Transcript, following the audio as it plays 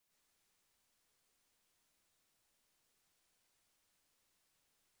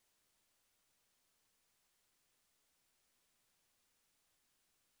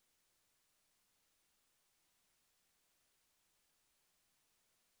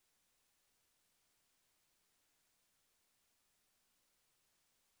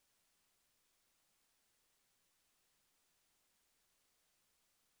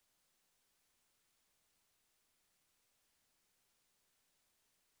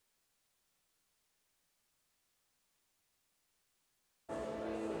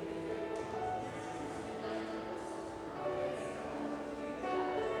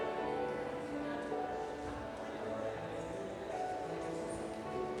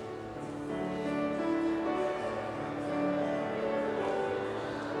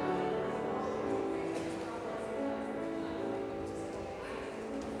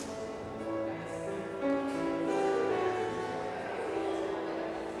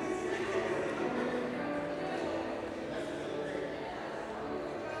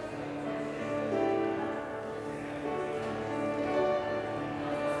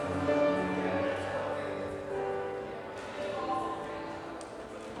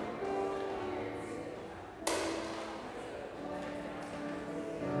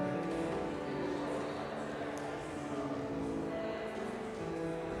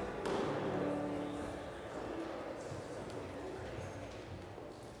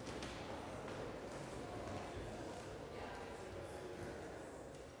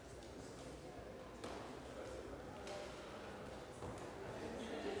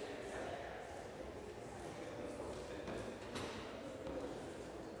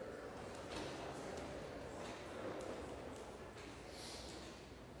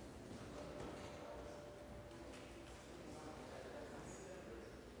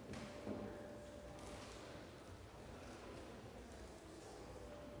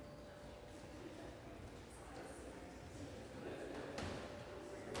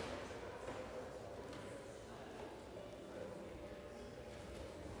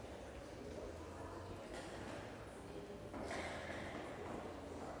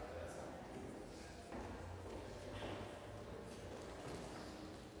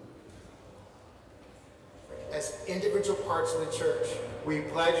individual parts of the church. We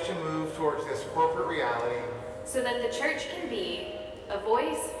pledge to move towards this corporate reality so that the church can be a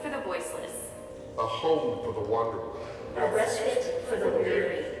voice for the voiceless, a home for the wanderer, a respite for the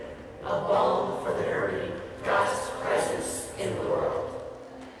weary, a balm for the hurting, God's presence in the world.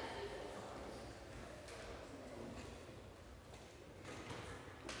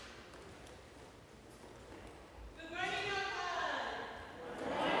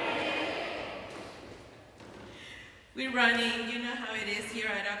 We're running, you know how it is here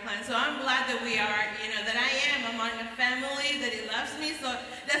at Oak Lawn. So I'm glad that we are, that I am among a family, that it loves me. So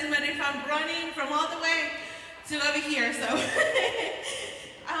it doesn't matter if I'm running from all the way to over here. So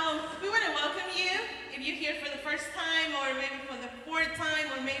we want to welcome you. If you're here for the first time, or maybe for the fourth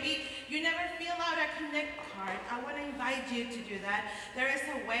time, or maybe you never fill out a Connect card, I want to invite you to do that. There is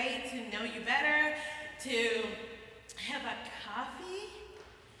a way to know you better, to have a coffee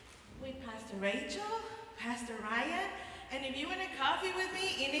with Pastor Rachel, Pastor Ryan, and if you want a coffee with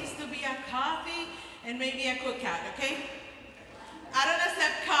me, it needs to be a coffee and maybe a cookout, okay? I don't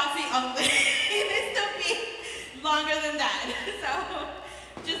accept coffee only. It needs to be longer than that. So,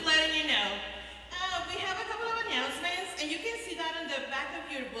 just letting you know. We have a couple of announcements, and you can see that on the back of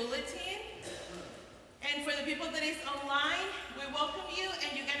your bulletin. And for the people that is online, we welcome you,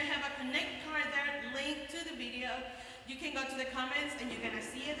 and you're gonna have a Connect card there linked to the video. You can go to the comments, and you're gonna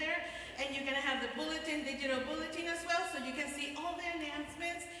see it there. And you're gonna have the bulletin, digital bulletin as well, so you can see all the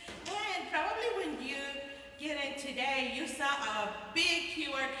announcements. And probably when you get in today, you saw a big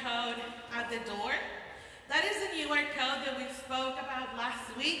QR code at the door. That is the QR code that we spoke about last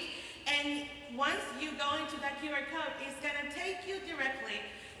week. And once you go into that QR code, it's gonna take you directly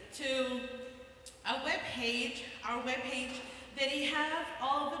to a web page, our web page, that it have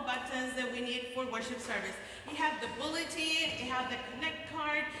all the buttons that we need for worship service. You have the bulletin, you have the Connect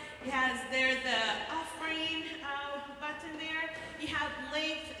card, it has there the offering button there. You have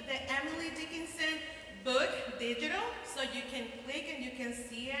linked the Emily Dickinson book digital, so you can click and you can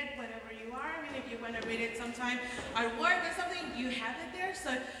see it wherever you are. I mean, if you want to read it sometime at work or something, you have it there,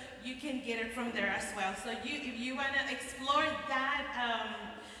 so you can get it from there as well. So if you want to explore that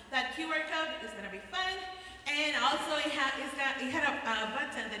that QR code, it's going to be fun. And also it had a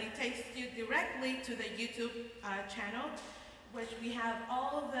button that it takes you directly to the YouTube channel, which we have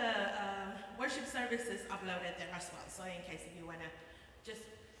all the worship services uploaded there as well. So in case if you want to just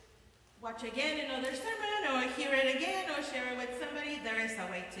watch again another sermon, or hear it again, or share it with somebody, there is a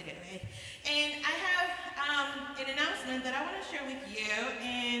way to do it. And I have an announcement that I want to share with you,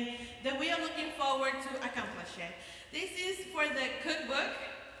 and that we are looking forward to accomplish it. This is for the cookbook.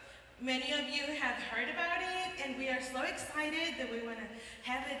 Many of you have heard about it, and we are so excited that we want to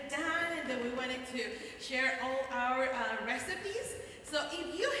have it done, and that we wanted to share all our recipes. So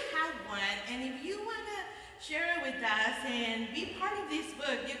if you have one, and if you want to share it with us and be part of this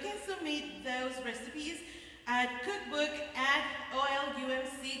book, you can submit those recipes at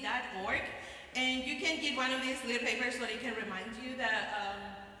cookbook@oilumc.org, and you can get one of these little papers so it can remind you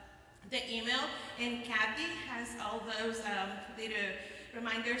the email, and Kathy has all those little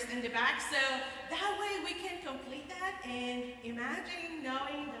reminders in the back, so that way we can complete that. And imagine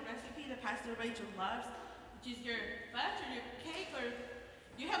knowing the recipe that Pastor Rachel loves, which is your fudge or your cake, or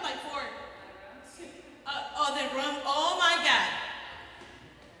you have like 4. The rum, oh my God.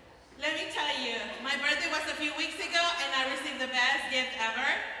 Let me tell you, my birthday was a few weeks ago, and I received the best gift ever,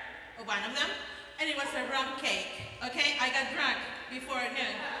 or one of them, and it was a rum cake, okay? I got drunk before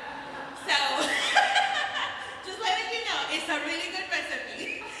noon. So, just letting you know, it's a really good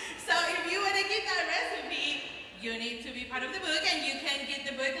recipe. So if you want to get that recipe, you need to be part of the book, and you can get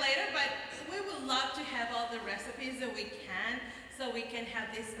the book later, but we would love to have all the recipes that we can, so we can have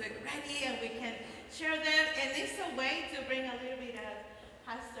this book ready, and we can share them. And it's a way to bring a little bit of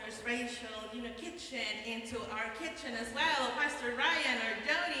Pastor Rachel, kitchen into our kitchen as well, or Pastor Ryan, or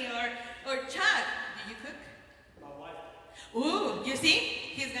Joni, or Chuck. Do you cook? My wife. Ooh, you see?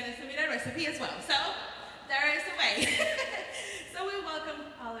 He's going to submit a recipe as well. So, there is a way. So we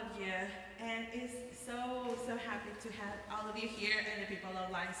welcome all of you, and it's so happy to have all of you here and the people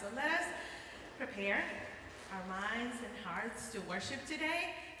online. So let us prepare our minds and hearts to worship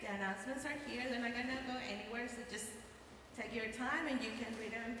today. The announcements are here. They're not going to go anywhere, so just take your time, and you can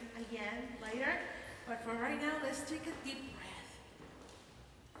read them again later. But for right now, let's take a deep breath,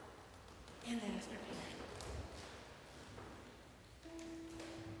 and let us prepare.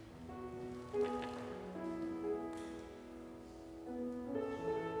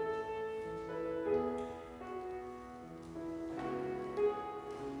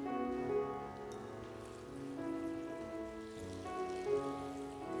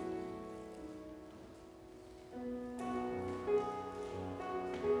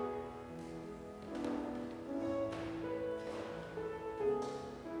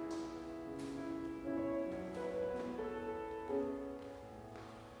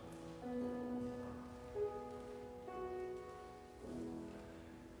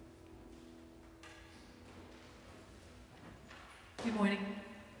 morning.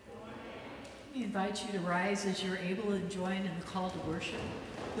 We invite you to rise as you're able and join in the call to worship.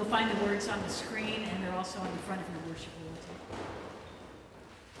 You'll find the words on the screen, and they're also on the front of your worship bulletin.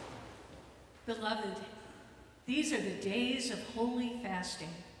 Beloved, these are the days of holy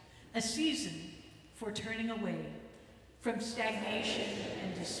fasting, a season for turning away from stagnation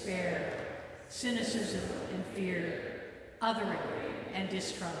and despair, cynicism and fear, othering and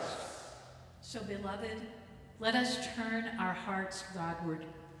distrust. So, beloved, let us turn our hearts Godward,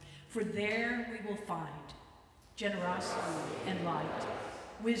 for there we will find generosity and light,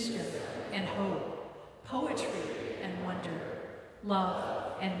 wisdom and hope, poetry and wonder,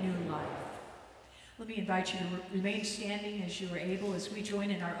 love and new life. Let me invite you to remain standing as you are able as we join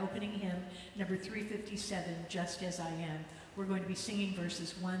in our opening hymn, number 357, Just As I Am. We're going to be singing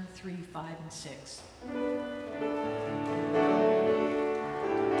verses 1, 3, 5, and 6.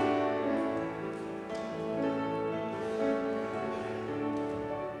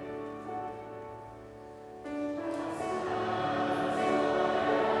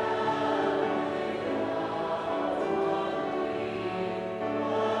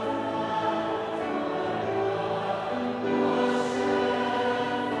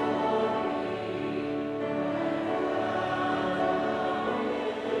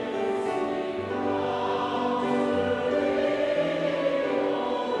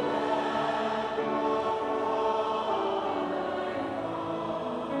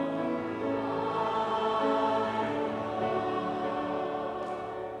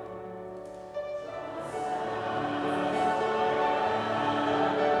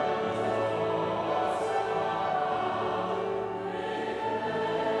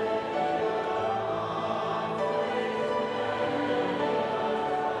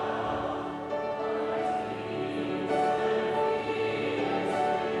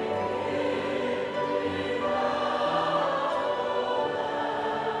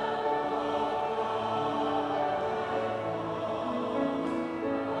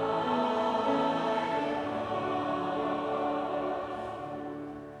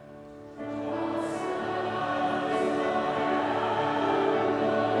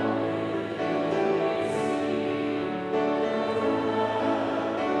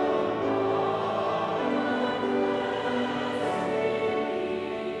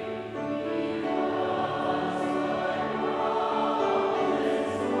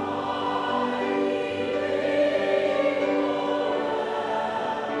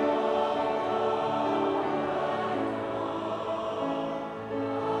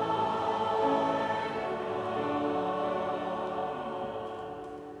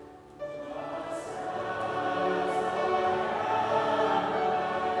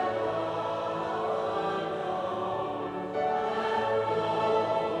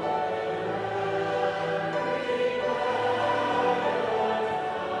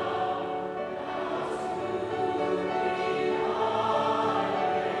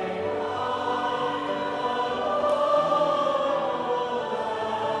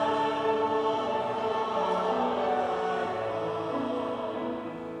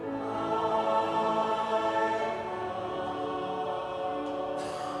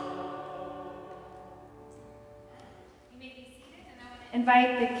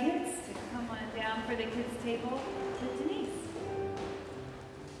 Invite the kids to come on down for the kids' table with Denise.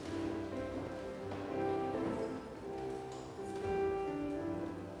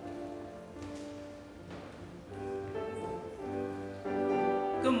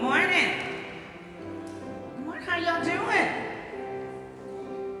 Good morning. Good morning. How y'all doing?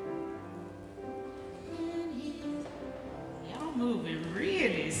 Y'all moving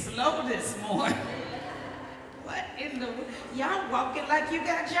really slow this morning. What in the... Y'all walking like you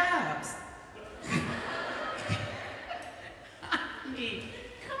got jobs. Come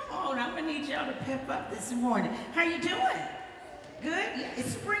on, I'm gonna need y'all to pep up this morning. How you doing? Good? Yeah,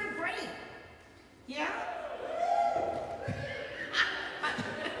 it's spring break. Yeah?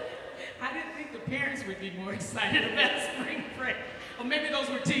 I didn't think the parents would be more excited about spring break. Or maybe those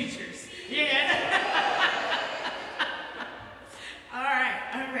were teachers. Yeah. All right.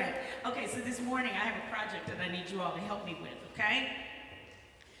 Okay, so this morning I have a project that I need you all to help me with, okay?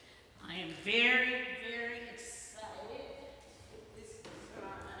 I am very, very excited. This is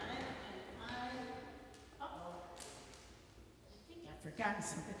mine, and uh-oh. I think I've forgotten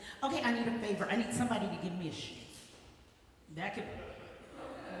something. Okay, I need a favor. I need somebody to give me a shoe. That could...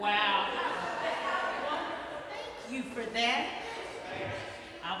 Wow. Well, thank you for that.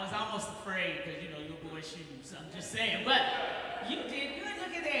 I was almost afraid because, you know, your boy shoes. I'm just saying. But you did good.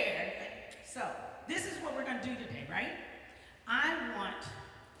 Look at there. So, this is what we're going to do today, right? I want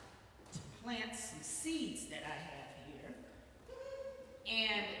to plant some seeds that I have here.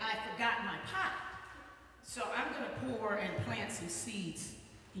 and I forgot my pot. So I'm going to pour and plant some seeds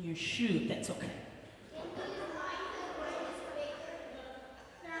in your shoe, if that's okay.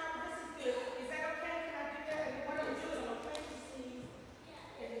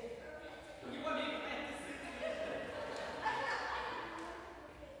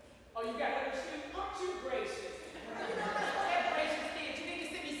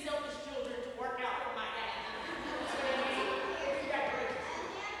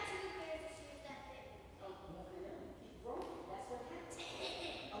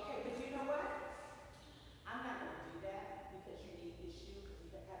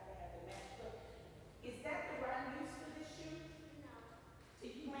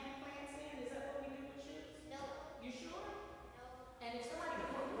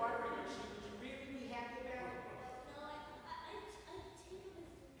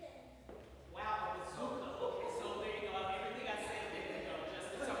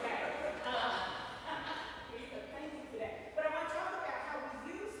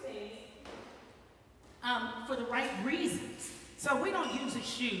 For the right reasons. So we don't use a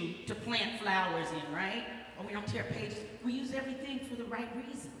shoe to plant flowers in, right? Or we don't tear pages. We use everything for the right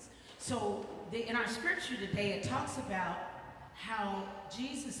reasons. So in our scripture today, it talks about how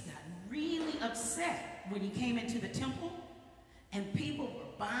Jesus got really upset when he came into the temple and people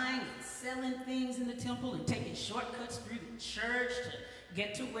were buying and selling things in the temple and taking shortcuts through the church to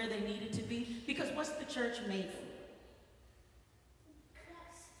get to where they needed to be. Because what's the church made for?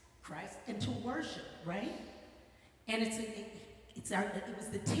 Christ, and to worship, right? And it was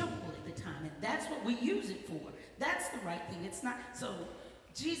the temple at the time, and that's what we use it for. That's the right thing. It's not. So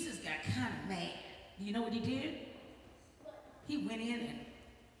Jesus got kind of mad. You know what he did? He went in and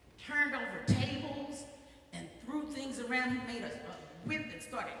turned over tables and threw things around. He made a whip and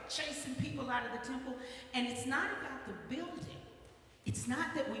started chasing people out of the temple. And it's not about the building. It's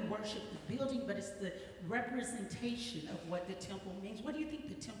not that we worship the building, but it's the representation of what the temple means. What do you think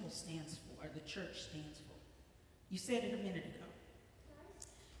the temple stands for, or the church stands for? You said it a minute ago.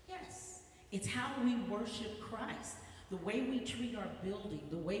 Yes. It's how we worship Christ. The way we treat our building,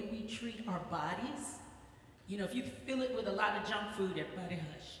 the way we treat our bodies. You know, if you fill it with a lot of junk food, everybody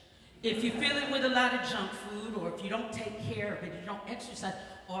hush. If you fill it with a lot of junk food, or if you don't take care of it, you don't exercise,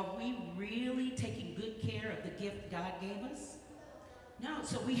 are we really taking good care of the gift God gave us? No,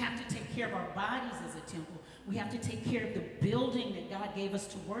 so we have to take care of our bodies as a temple. We have to take care of the building that God gave us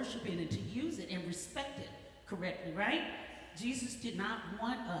to worship in and to use it and respect it correctly, right? Jesus did not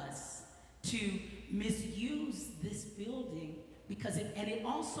want us to misuse this building because it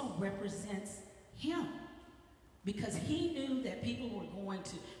also represents him. Because he knew that people were going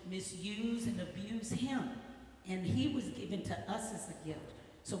to misuse and abuse him. And he was given to us as a gift.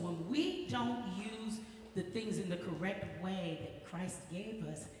 So when we don't use the things in the correct way that Christ gave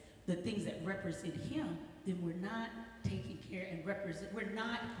us, the things that represent him, then we're not taking care and we're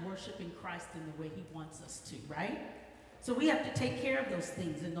not worshiping Christ in the way he wants us to, right? So we have to take care of those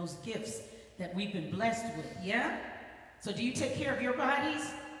things and those gifts that we've been blessed with, yeah? So do you take care of your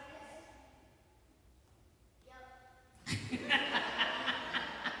bodies?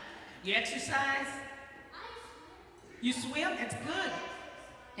 You exercise? You swim? That's good.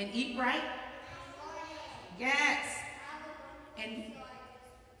 And eat right? Yes. And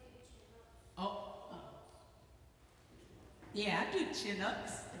yeah, I do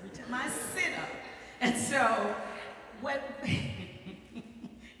chin-ups every time I sit up. And so what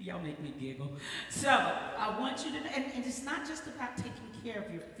y'all make me giggle. So I want you to know, and it's not just about taking care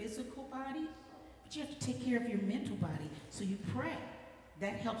of your physical body, but you have to take care of your mental body. So you pray.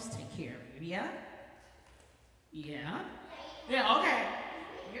 That helps take care of you, yeah? Yeah? Yeah, okay.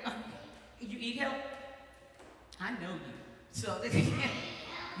 You eat healthy? I know you. So you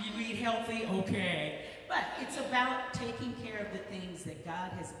eat healthy? Okay. But it's about taking care of the things that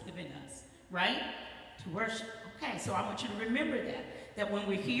God has given us, right? To worship. Okay, so I want you to remember that when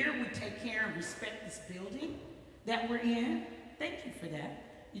we're here, we take care and respect this building that we're in. Thank you for that.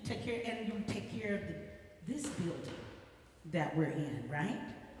 You take care, and you take care of this building that we're in, right?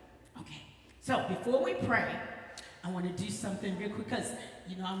 Okay. So before we pray, I want to do something real quick because,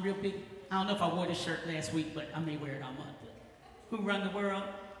 you know, I'm real big. I don't know if I wore this shirt last week, but I may wear it all month. Who run the world?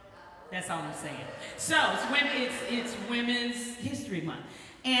 That's all I'm saying. So it's Women's History Month.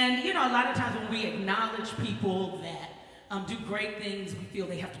 And, you know, a lot of times when we acknowledge people that do great things, we feel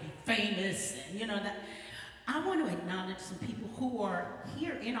they have to be famous. And, you know, that I want to acknowledge some people who are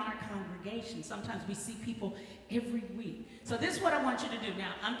here in our congregation. Sometimes we see people every week. So this is what I want you to do.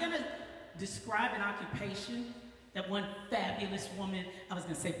 Now, I'm going to describe an occupation, That one fabulous woman, I was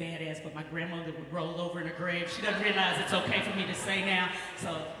gonna say badass, but my grandmother would roll over in her grave. She doesn't realize it's okay for me to say now, so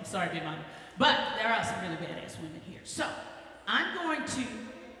I'm sorry, big mama. But there are some really badass women here. So I'm going to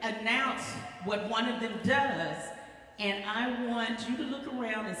announce what one of them does, and I want you to look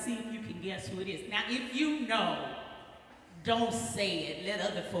around and see if you can guess who it is. Now, if you know, don't say it. Let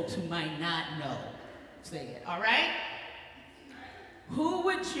other folks who might not know say it, all right? Who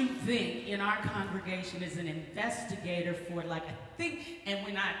would you think in our congregation is an investigator for, like, I think, and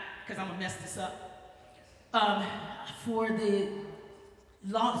we're not, because I'm going to mess this up, for the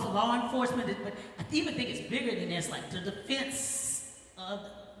law enforcement, but I even think it's bigger than this, like the defense of,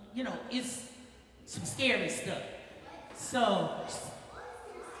 you know, it's some scary stuff. So,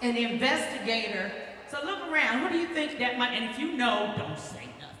 an investigator, so look around, who do you think that might, and if you know, don't say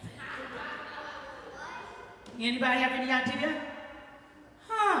nothing. Anybody have any idea?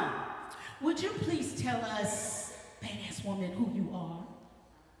 Huh. Would you please tell us, badass woman, who you are?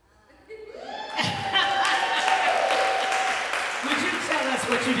 Would you tell us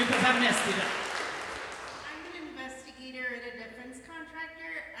what you do, because I messed it up. I'm an investigator at a defense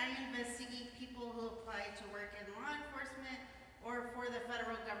contractor. I investigate people who apply to work in law enforcement or for the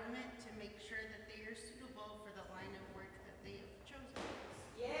federal government to make sure that they are suitable for the line of work that they have chosen.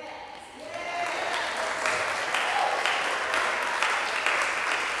 Yes, yes.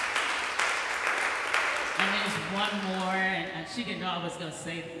 And there's one more, and she didn't know I was going to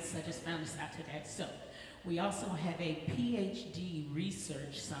say this. I just found this out today. So, we also have a PhD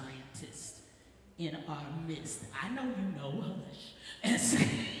research scientist in our midst. I know you know, hush. And so,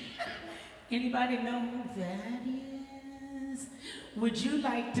 anybody know who that is? Would you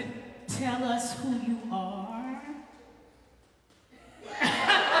like to tell us who you are?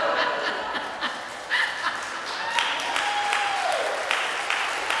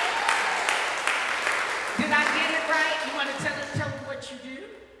 Did I get it right? You want to tell them what you do?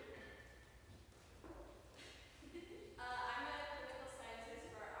 I'm a political scientist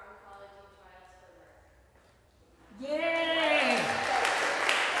for oncology trials for work. Yay!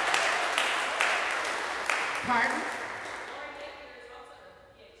 Pardon?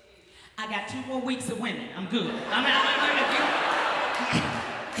 I got 2 more weeks of women. I'm good.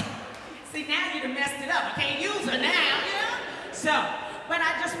 See, now you done messed it up. I can't use her now, you know? So, but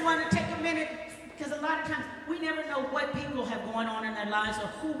I just want to take a minute, because a lot of times we never know what people have going on in their lives or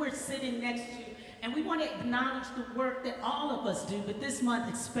who we're sitting next to. And we want to acknowledge the work that all of us do, but this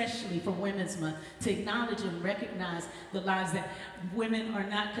month, especially for Women's Month, to acknowledge and recognize the lives that women are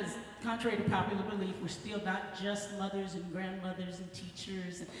not, because contrary to popular belief, we're still not just mothers and grandmothers and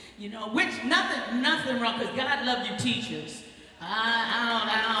teachers, and, you know, which nothing wrong, because God love you teachers. I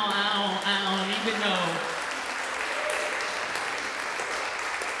don't even know.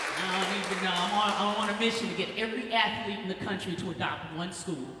 I don't even know. I'm on a mission to get every athlete in the country to adopt one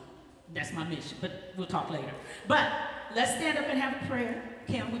school. That's my mission, but we'll talk later. But let's stand up and have a prayer.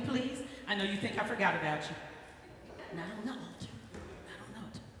 Can we please? I know you think I forgot about you. Not on the altar. Not on the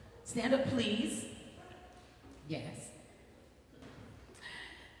altar. Stand up, please. Yes.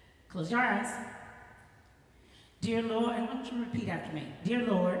 Close your eyes. Dear Lord, I want you to repeat after me. Dear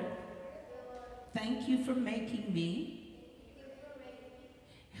Lord, thank you for making me.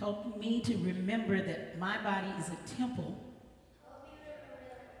 Help me to remember that my body is a temple.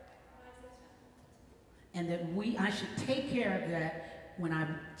 And that I should take care of that when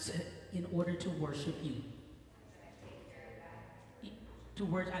in order to worship you. I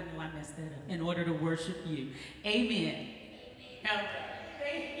know I messed that up. In order to worship you. Amen. All right.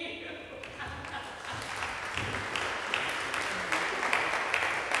 Thank you.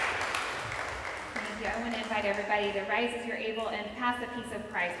 Thank you. I want to invite everybody to rise as you're able and pass the peace of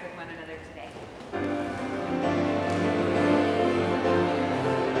Christ with one another today.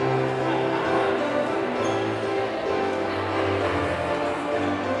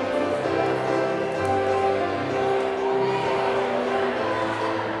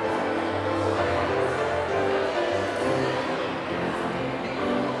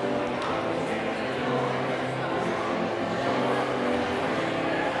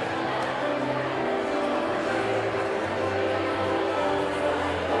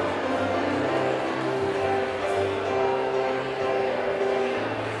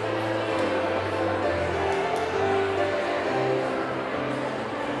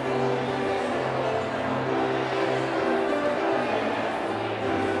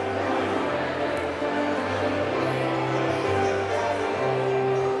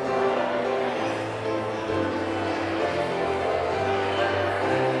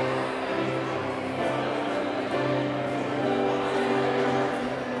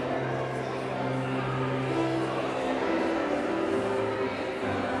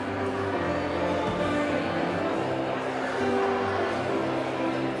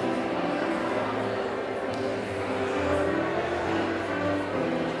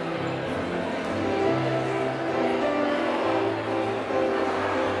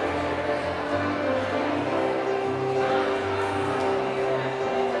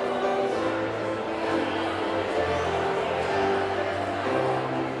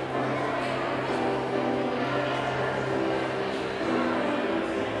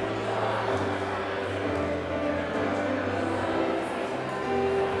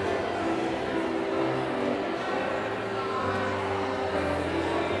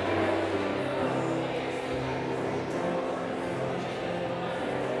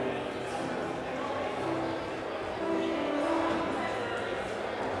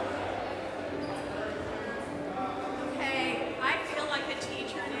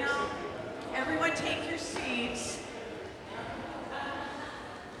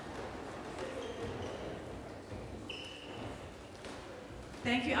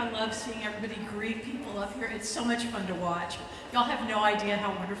 thank you. I love seeing everybody greet people up here. It's so much fun to watch. Y'all have no idea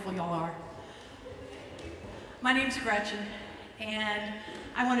how wonderful y'all are. My name's Gretchen, and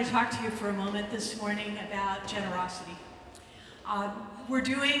I want to talk to you for a moment this morning about generosity. We're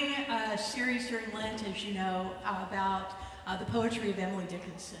doing a series during Lent, as you know, about the poetry of Emily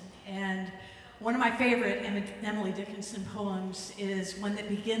Dickinson. And one of my favorite Emily Dickinson poems is one that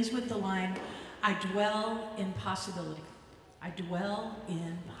begins with the line, "I dwell in possibility." I dwell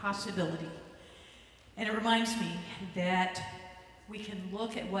in possibility. And it reminds me that we can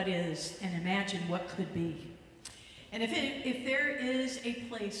look at what is and imagine what could be. And if there is a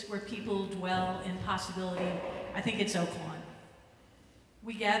place where people dwell in possibility, I think it's Oak Lawn.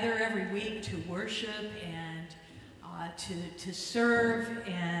 We gather every week to worship and to serve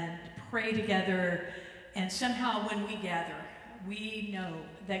and pray together. And somehow when we gather, we know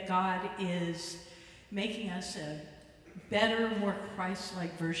that God is making us a better, more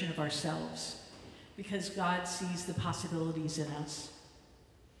Christ-like version of ourselves because God sees the possibilities in us.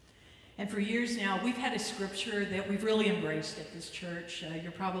 And for years now, we've had a scripture that we've really embraced at this church.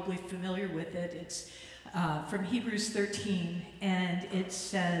 You're probably familiar with it. It's from Hebrews 13, and it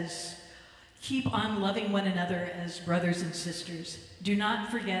says, "Keep on loving one another as brothers and sisters. Do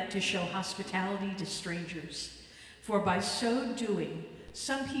not forget to show hospitality to strangers, for by so doing,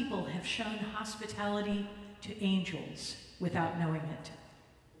 some people have shown hospitality to angels without knowing it."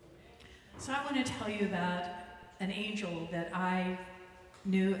 So I want to tell you about an angel that I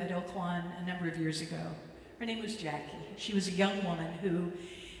knew at Oak Lawn a number of years ago. Her name was Jackie. She was a young woman who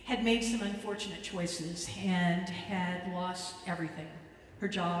had made some unfortunate choices and had lost everything. Her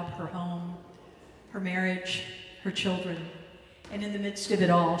job, her home, her marriage, her children. And in the midst of it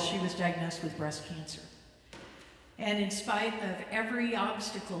all, she was diagnosed with breast cancer. And in spite of every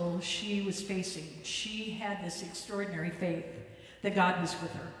obstacle she was facing, she had this extraordinary faith that God was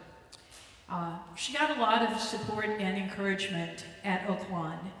with her. She got a lot of support and encouragement at Oak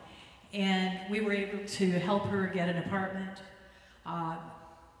Lawn, and we were able to help her get an apartment.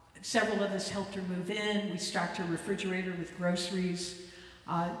 Several of us helped her move in. We stocked her refrigerator with groceries.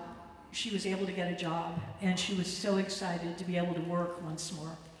 She was able to get a job, and she was so excited to be able to work once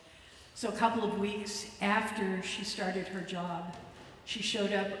more. So a couple of weeks after she started her job, she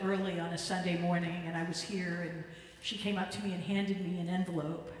showed up early on a Sunday morning, and I was here, and she came up to me and handed me an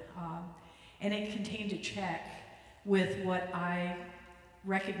envelope. And it contained a check with what I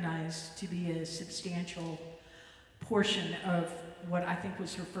recognized to be a substantial portion of what I think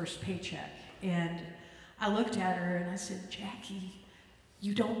was her first paycheck. And I looked at her and I said, "Jackie,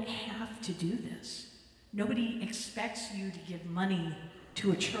 you don't have to do this. Nobody expects you to give money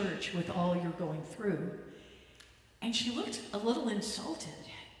to a church with all you're going through." And she looked a little insulted.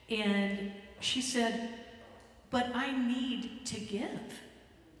 And she said, "But I need to give."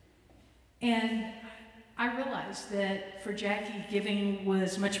 And I realized that for Jackie, giving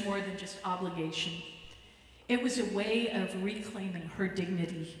was much more than just obligation. It was a way of reclaiming her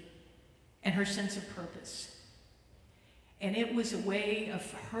dignity and her sense of purpose. And it was a way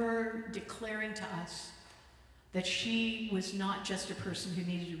of her declaring to us that she was not just a person who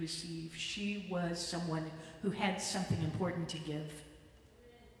needed to receive. She was someone who had something important to give.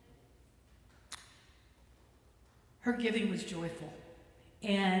 Her giving was joyful.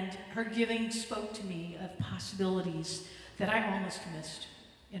 And her giving spoke to me of possibilities that I almost missed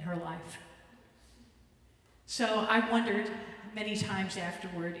in her life. So I wondered many times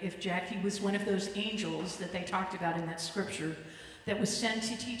afterward if Jackie was one of those angels that they talked about in that scripture that was sent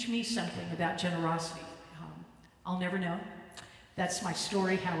to teach me something about generosity. I'll never know. That's my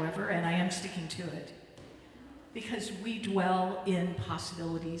story, however, and I am sticking to it. Because we dwell in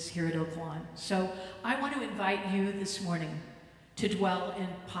possibilities here at Oak Lawn. So I want to invite you this morning to dwell in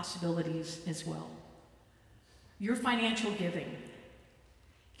possibilities as well. Your financial giving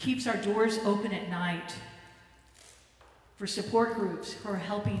keeps our doors open at night for support groups who are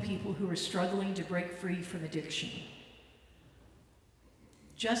helping people who are struggling to break free from addiction.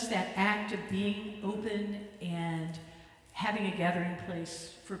 Just that act of being open and having a gathering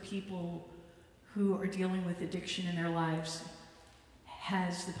place for people who are dealing with addiction in their lives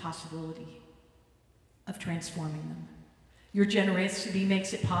has the possibility of transforming them. Your generosity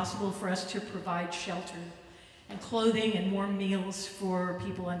makes it possible for us to provide shelter and clothing and warm meals for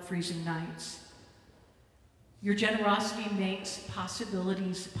people on freezing nights. Your generosity makes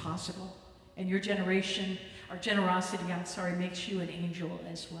possibilities possible, and your generosity, makes you an angel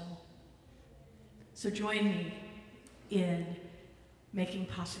as well. So join me in making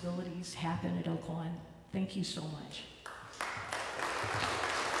possibilities happen at Oak Lawn. Thank you so much.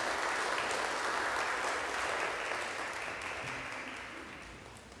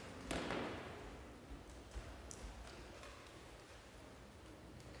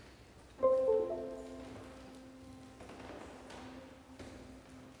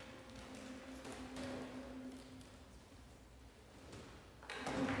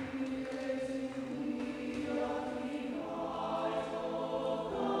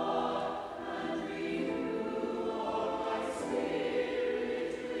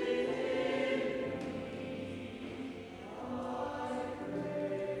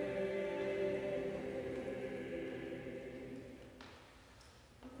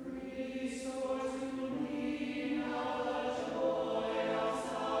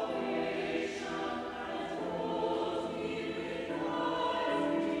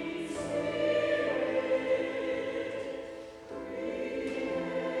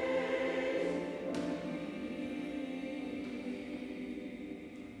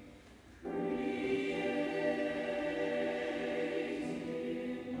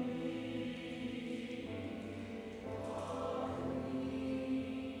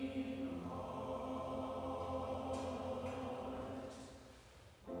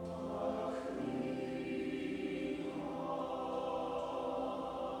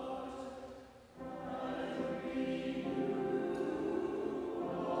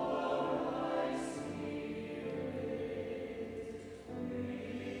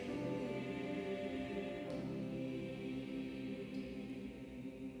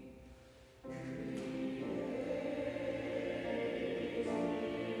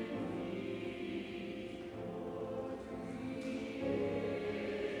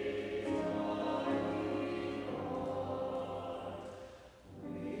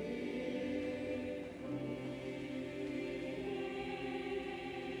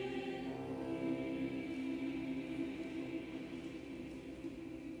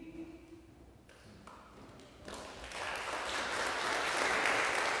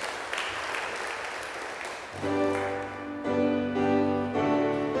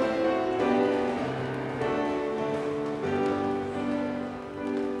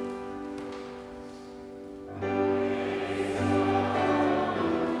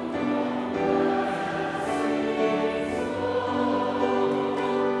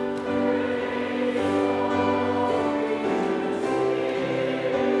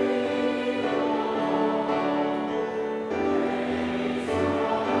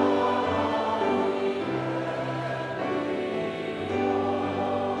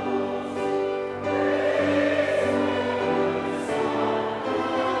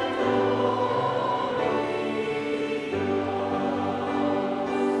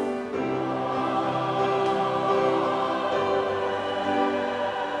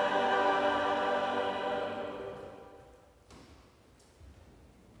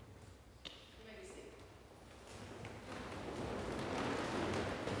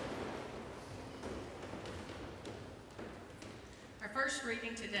 first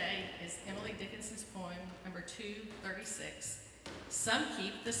reading today is Emily Dickinson's poem, number 236, Some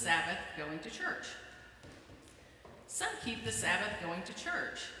Keep the Sabbath Going to Church. Some keep the Sabbath going to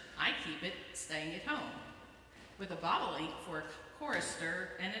church. I keep it staying at home, with a bobolink for a chorister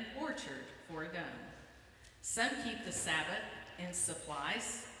and an orchard for a dome. Some keep the Sabbath in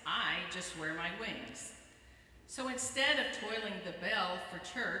supplies. I just wear my wings. So instead of toiling the bell for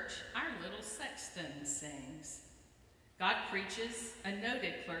church, our little sexton sings. God preaches, a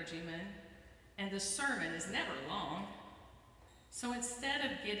noted clergyman, and the sermon is never long. So instead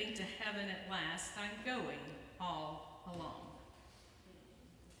of getting to heaven at last, I'm going all along.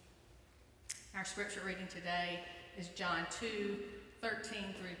 Our scripture reading today is John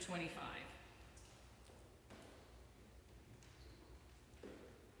 2:13 through 25.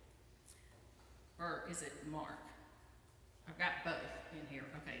 Or is it Mark? I've got both in here.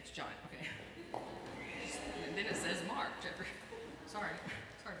 Okay, it's John. Okay. And then it says Mark. Sorry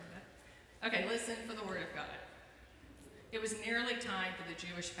about that. Okay, listen for the word of God. It was nearly time for the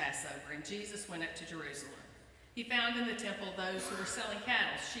Jewish Passover, and Jesus went up to Jerusalem. He found in the temple those who were selling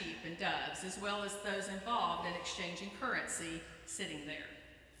cattle, sheep, and doves, as well as those involved in exchanging currency sitting there.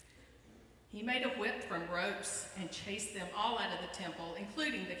 He made a whip from ropes and chased them all out of the temple,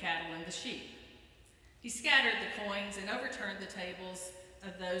 including the cattle and the sheep. He scattered the coins and overturned the tables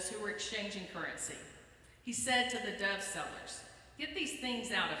of those who were exchanging currency. He said to the dove sellers, "Get these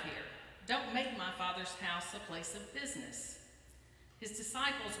things out of here. Don't make my Father's house a place of business." His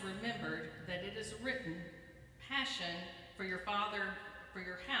disciples remembered that it is written, "Passion for your Father, for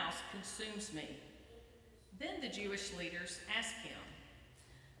your house consumes me." Then the Jewish leaders asked him,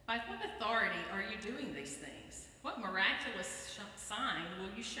 "By what authority are you doing these things? What miraculous sign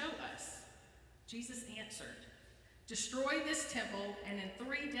will you show us?" Jesus answered, "Destroy this temple, and in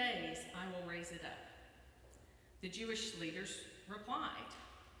 3 days I will raise it up." The Jewish leaders replied,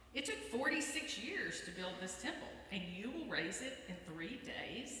 "It took 46 years to build this temple, and you will raise it in 3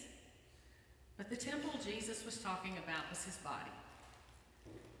 days?" But the temple Jesus was talking about was his body.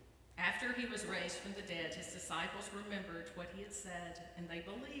 After he was raised from the dead, his disciples remembered what he had said, and they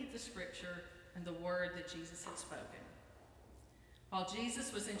believed the scripture and the word that Jesus had spoken. While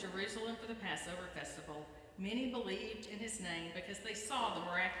Jesus was in Jerusalem for the Passover festival, many believed in his name because they saw the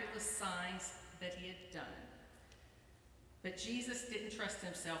miraculous signs that he had done. But Jesus didn't trust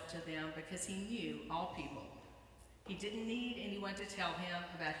himself to them because he knew all people. He didn't need anyone to tell him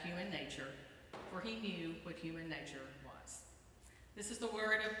about human nature, for he knew what human nature was. This is the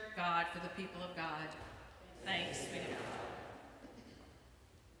word of God for the people of God. Thanks be to God.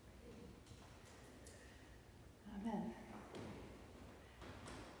 Amen.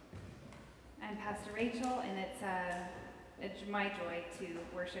 I'm Pastor Rachel, and it's my joy to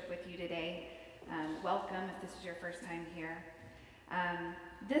worship with you today. Welcome if this is your first time here.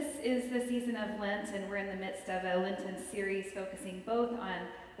 This is the season of Lent, and we're in the midst of a Lenten series focusing both on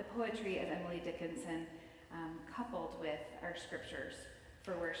the poetry of Emily Dickinson, coupled with our scriptures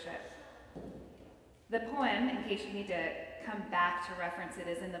for worship. The poem, in case you need to come back to reference it,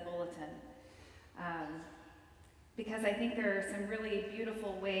 is in the bulletin. Because I think there are some really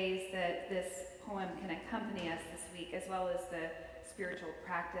beautiful ways that this poem can accompany us this week, as well as the spiritual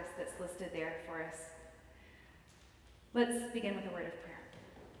practice that's listed there for us. Let's begin with a word of prayer.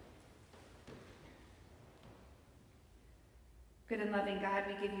 Good and loving God,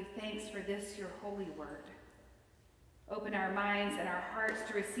 we give you thanks for this, your holy word. Open our minds and our hearts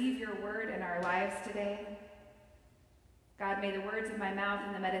to receive your word in our lives today. God, may the words of my mouth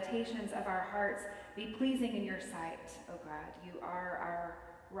and the meditations of our hearts be pleasing in your sight, O God. You are our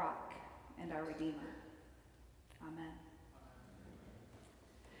rock and our Redeemer. Amen.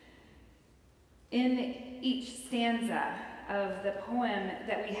 In each stanza of the poem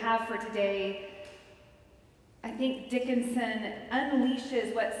that we have for today, I think Dickinson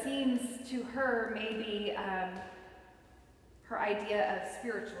unleashes what seems to her maybe her idea of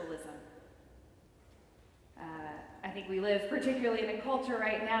spiritualism. I think we live particularly in a culture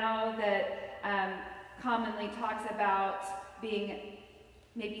right now that commonly talks about being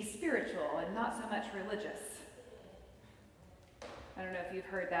maybe spiritual and not so much religious. I don't know if you've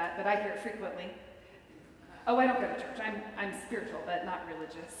heard that, but I hear it frequently. Oh, I don't go to church. I'm spiritual, but not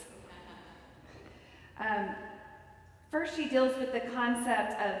religious. First, she deals with the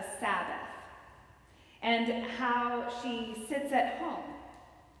concept of Sabbath and how she sits at home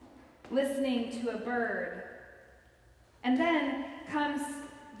listening to a bird. And then comes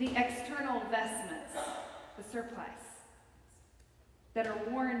the external vestments, the surplice, that are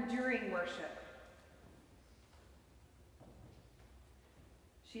worn during worship.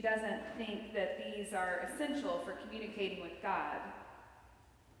 She doesn't think that these are essential for communicating with God,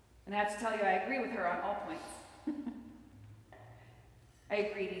 And I have to tell you, I agree with her on all points. I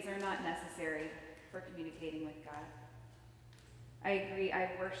agree these are not necessary for communicating with God. I agree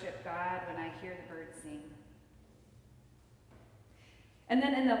I worship God when I hear the birds sing. And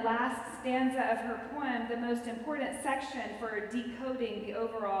then in the last stanza of her poem, the most important section for decoding the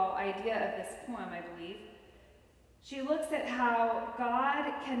overall idea of this poem, I believe, she looks at how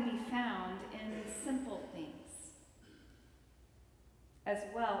God can be found in simple things, as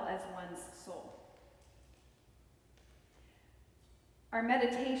well as one's soul. Our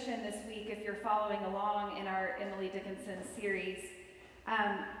meditation this week, if you're following along in our Emily Dickinson series,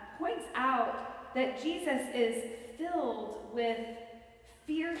 points out that Jesus is filled with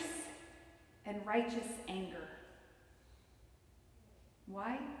fierce and righteous anger.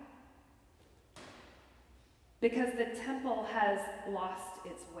 Why? Because the temple has lost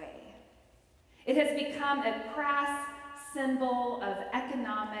its way. It has become a crass symbol of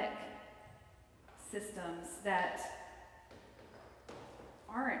economic systems that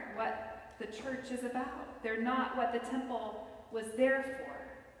aren't what the church is about. They're not what the temple was there for.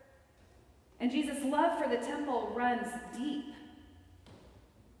 And Jesus' love for the temple runs deep.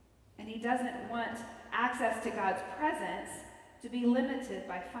 And he doesn't want access to God's presence to be limited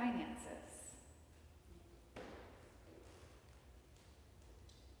by finances.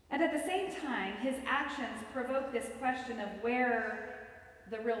 And at the same time, his actions provoke this question of where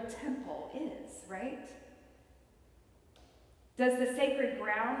the real temple is, right? Does the sacred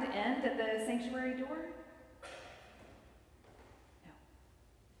ground end at the sanctuary door? No.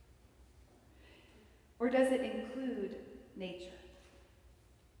 Or does it include nature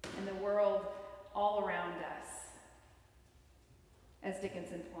and the world all around us, as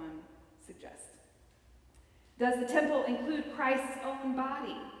Dickinson's poem suggests? Does the temple include Christ's own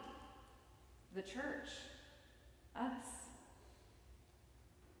body, the church, us?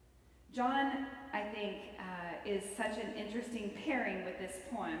 John, I think, is such an interesting pairing with this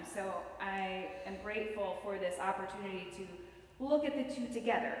poem, so I am grateful for this opportunity to look at the two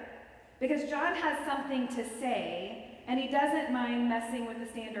together. Because John has something to say, and he doesn't mind messing with the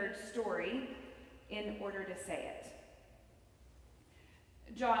standard story in order to say it.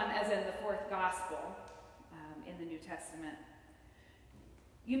 John, as in the fourth gospel in the New Testament.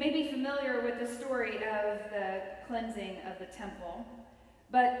 You may be familiar with the story of the cleansing of the temple,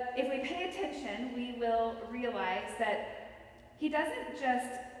 but if we pay attention, we will realize that he doesn't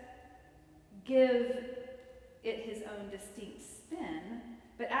just give it his own distinct spin,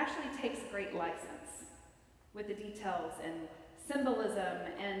 but actually takes great license with the details and symbolism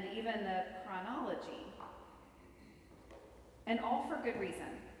and even the chronology. And all for good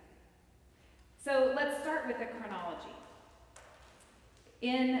reason. So let's start with the chronology.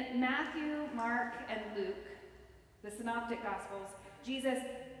 In Matthew, Mark, and Luke, the Synoptic Gospels, Jesus'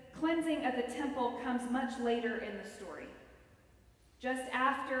 cleansing of the temple comes much later in the story. Just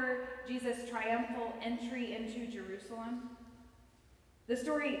after Jesus' triumphal entry into Jerusalem, the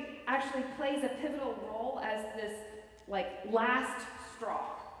story actually plays a pivotal role as this last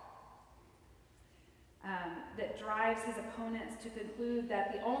straw that drives his opponents to conclude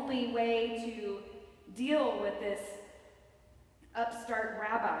that the only way to deal with this upstart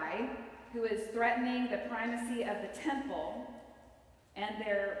rabbi who is threatening the primacy of the temple and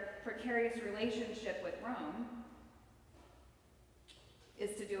their precarious relationship with Rome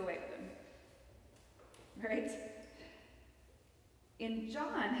is to do away with him. Right? In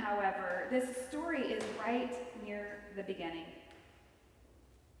John, however, this story is right near the beginning,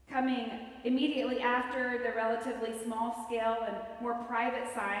 coming immediately after the relatively small scale and more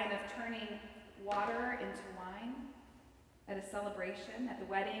private sign of turning water into wine at a celebration at the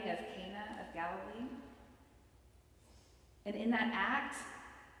wedding of Cana of Galilee. And in that act,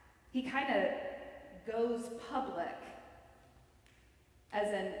 he kind of goes public as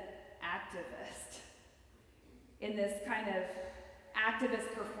an activist in this kind of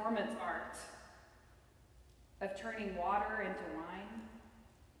activist performance art of turning water into wine,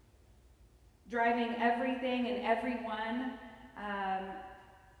 driving everything and everyone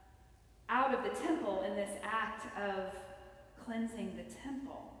out of the temple in this act of cleansing the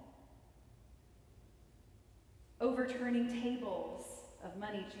temple, overturning tables of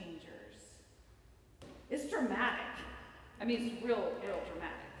money changers. It's dramatic. I mean, it's real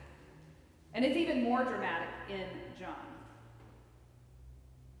dramatic. And it's even more dramatic in John.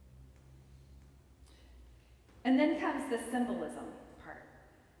 And then comes the symbolism part.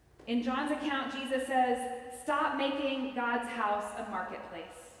 In John's account, Jesus says, "Stop making God's house a marketplace,"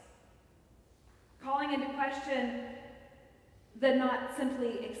 calling into question the not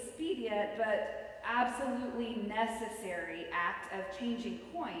simply expedient, but absolutely necessary act of changing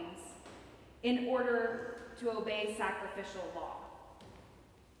coins in order to obey sacrificial law.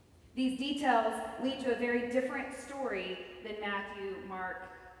 These details lead to a very different story than Matthew, Mark,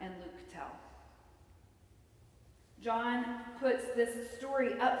 and Luke tell. John puts this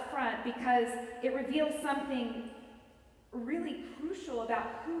story up front because it reveals something really crucial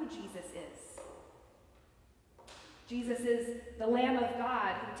about who Jesus is. Jesus is the Lamb of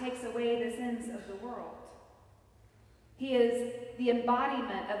God who takes away the sins of the world. He is the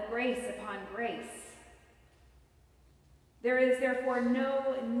embodiment of grace upon grace. There is therefore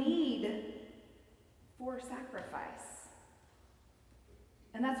no need for sacrifice.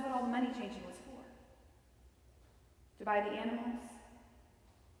 And that's what all the money changing was for. To buy the animals.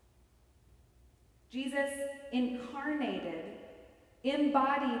 Jesus incarnated,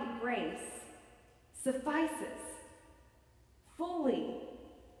 embodied grace suffices. Fully,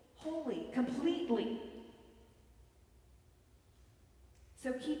 wholly, completely.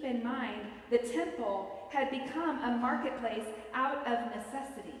 So keep in mind, the temple had become a marketplace out of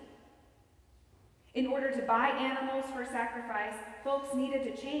necessity. In order to buy animals for sacrifice, folks needed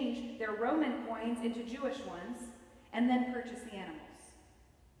to change their Roman coins into Jewish ones and then purchase the animals.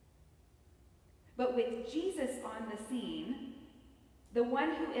 But with Jesus on the scene, the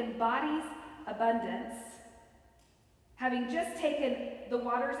one who embodies abundance, having just taken the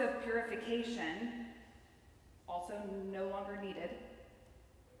waters of purification, also no longer needed,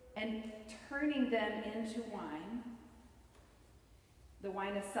 and turning them into wine, the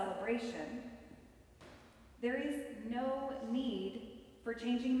wine of celebration, there is no need for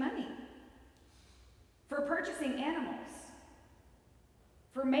changing money, for purchasing animals,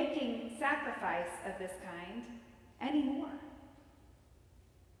 for making sacrifice of this kind anymore,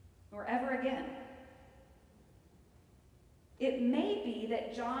 or ever again. It may be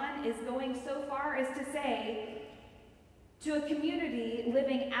that John is going so far as to say to a community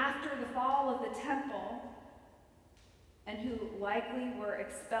living after the fall of the temple and who likely were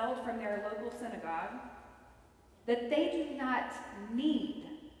expelled from their local synagogue, that they do not need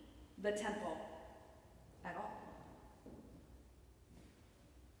the temple at all.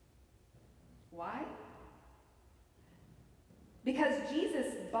 Why? Because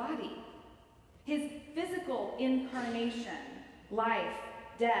Jesus' body, his physical incarnation, life,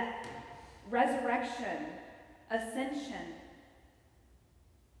 death, resurrection, ascension,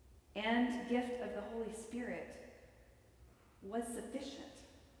 and gift of the Holy Spirit was sufficient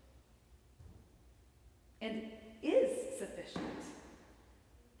and is sufficient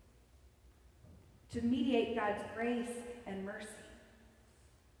to mediate God's grace and mercy.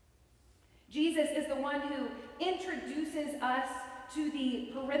 Jesus is the one who introduces us to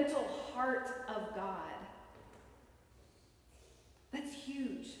the parental heart of God. That's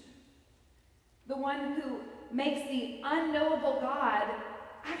huge. The one who makes the unknowable God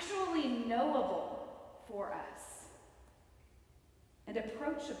actually knowable for us and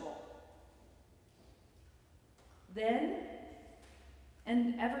approachable. Then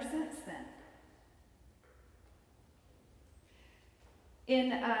and ever since then.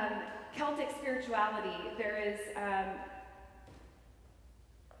 In Celtic spirituality, there is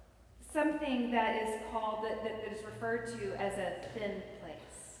something that is called, that is referred to as a thin place.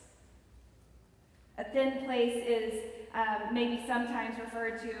 A thin place is maybe sometimes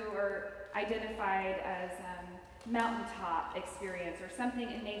referred to or identified as mountaintop experience, or something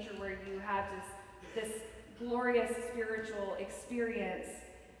in nature where you have this glorious spiritual experience.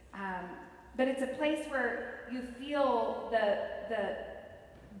 But it's a place where you feel the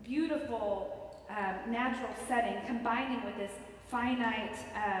beautiful natural setting combining with this finite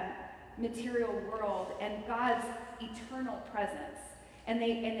material world and God's eternal presence. And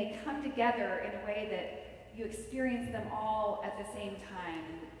they come together in a way that you experience them all at the same time,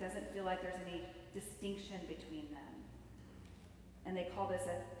 and it doesn't feel like there's any distinction between them. And they call this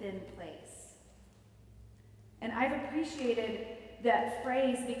a thin place. And I've appreciated that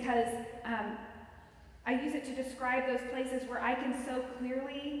phrase because I use it to describe those places where I can so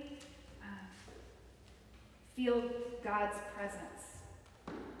clearly feel God's presence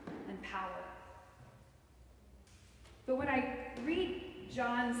and power. But when I read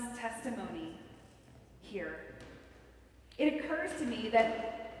John's testimony here, it occurs to me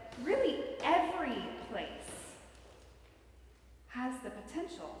that really every place has the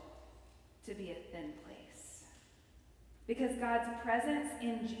potential to be a thin place. Because God's presence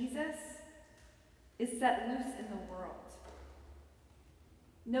in Jesus is set loose in the world.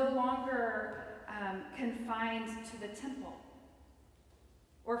 No longer confined to the temple,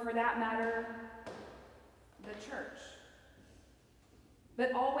 or for that matter, the church,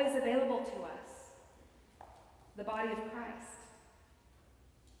 but always available to us the body of Christ.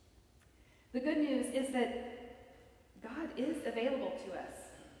 The good news is that God is available to us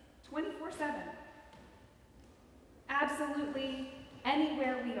 24/7, absolutely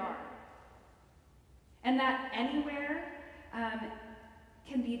anywhere we are. And that anywhere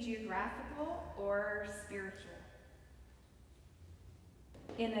can be geographical or spiritual.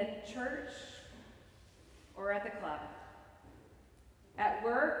 In a church or at the club, at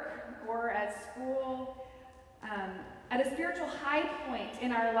work or at school, at a spiritual high point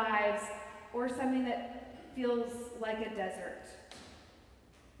in our lives, or something that feels like a desert.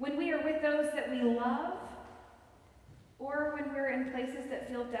 When we are with those that we love, or when we're in places that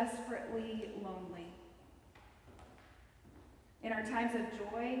feel desperately lonely. In our times of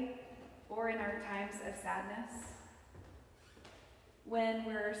joy, or in our times of sadness. When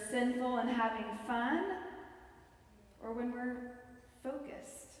we're sinful and having fun, or when we're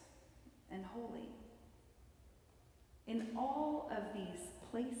focused and holy. In all of these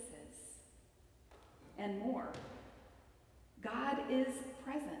places and more, God is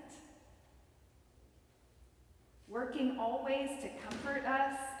present, working always to comfort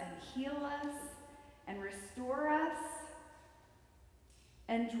us and heal us and restore us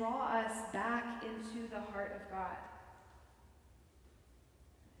and draw us back into the heart of God.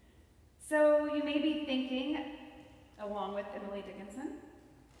 So you may be thinking, along with Emily Dickinson,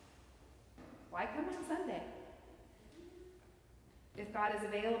 why come on Sunday? If God is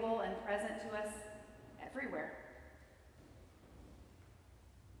available and present to us everywhere.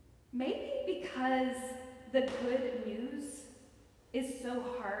 Maybe because the good news is so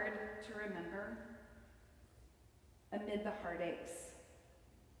hard to remember amid the heartaches,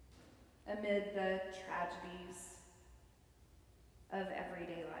 amid the tragedies of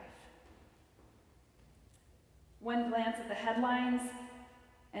everyday life. One glance at the headlines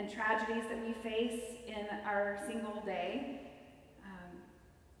and tragedies that we face in our single day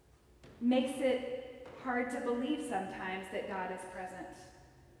makes it hard to believe sometimes that God is present,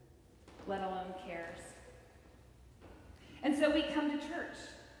 let alone cares. And so we come to church,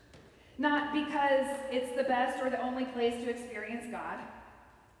 not because it's the best or the only place to experience God,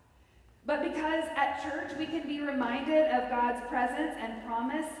 but because at church we can be reminded of God's presence and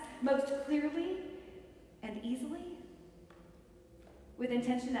promise most clearly and easily, with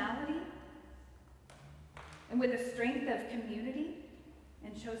intentionality, and with the strength of community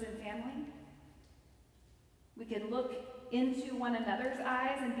and chosen family. We can look into one another's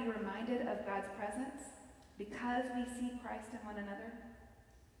eyes and be reminded of God's presence because we see Christ in one another.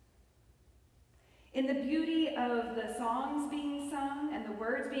 In the beauty of the songs being sung and the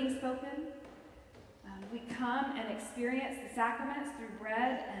words being spoken, we come and experience the sacraments through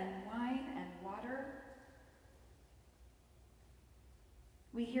bread and wine and water.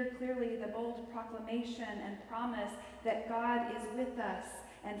 We hear clearly the bold proclamation and promise that God is with us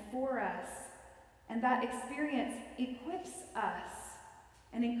and for us, and that experience equips us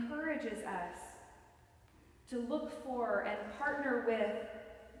and encourages us to look for and partner with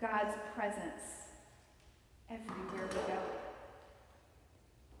God's presence everywhere we go,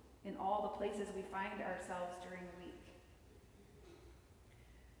 in all the places we find ourselves during the week.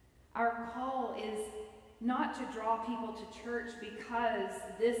 Our call is not to draw people to church because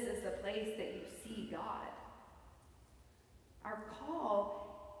this is the place that you see God. Our call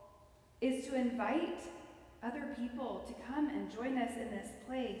is to invite other people to come and join us in this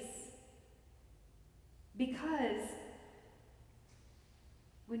place, because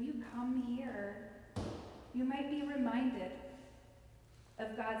when you come here, you might be reminded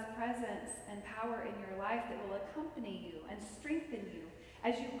of God's presence and power in your life that will accompany you and strengthen you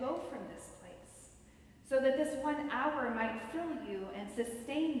as you go from this place, so that this 1 hour might fill you and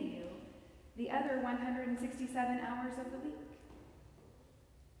sustain you the other 167 hours of the week.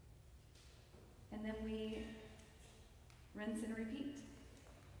 And then we rinse and repeat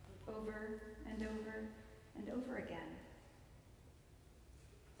over and over and over again.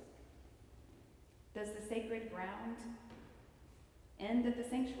 Does the sacred ground end at the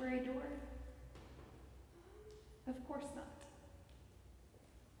sanctuary door? Of course not.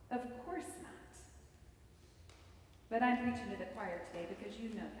 Of course not. But I'm preaching to the choir today because you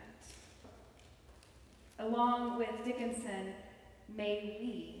know that. Along with Dickinson, may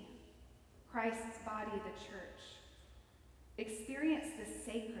we, Christ's body, the church, experience the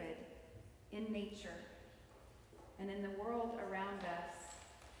sacred in nature and in the world around us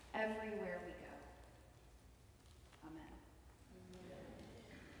everywhere we go. Amen.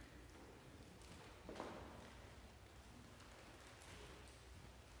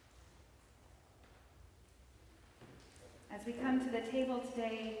 As we come to the table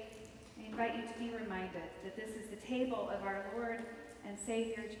today I invite you to be reminded that this is the table of our Lord and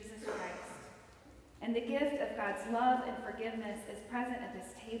Savior, Jesus Christ. And the gift of God's love and forgiveness is present at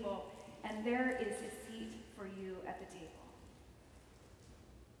this table, and there is a seat for you at the table.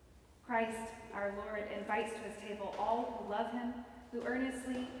 Christ, our Lord, invites to his table all who love him, who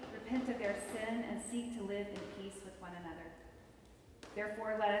earnestly repent of their sin and seek to live in peace with one another.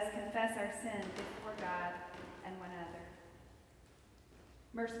 Therefore, let us confess our sin before God and one another.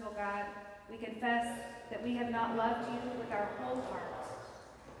 Merciful God, we confess that we have not loved you with our whole heart.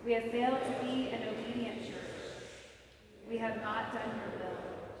 We have failed to be an obedient church. We have not done your will.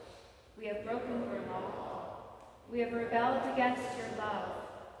 We have broken your law. We have rebelled against your love.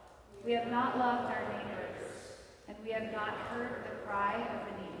 We have not loved our neighbors, and we have not heard the cry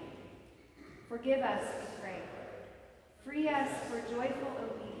of the needy. Forgive us, we pray. Free us for joyful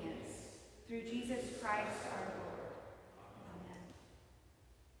obedience through Jesus Christ our Lord. Amen.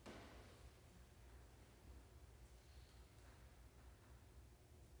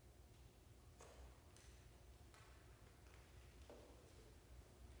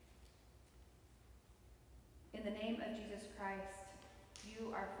 In the name of Jesus Christ,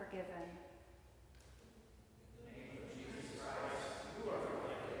 you are forgiven. In the name of Jesus Christ, you are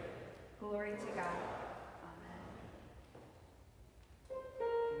forgiven. Glory to God.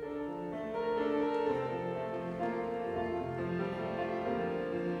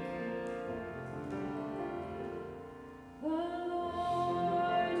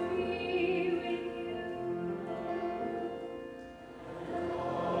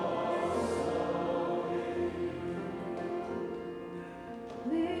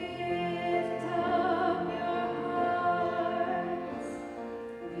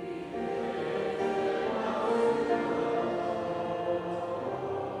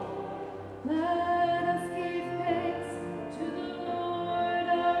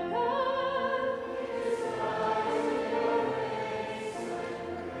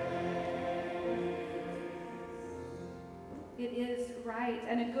 It is right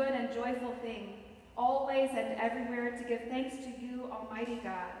and a good and joyful thing, always and everywhere, to give thanks to you, Almighty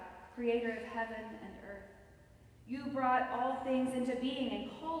God, creator of heaven and earth. You brought all things into being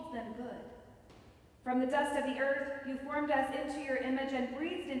and called them good. From the dust of the earth, you formed us into your image and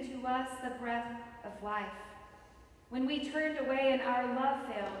breathed into us the breath of life. When we turned away and our love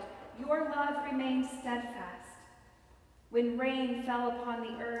failed, your love remained steadfast. When rain fell upon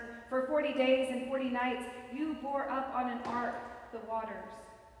the earth for 40 days and 40 nights, you bore up on an ark the waters,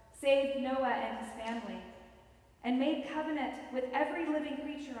 saved Noah and his family, and made covenant with every living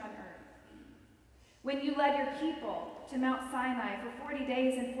creature on earth. When you led your people to Mount Sinai for 40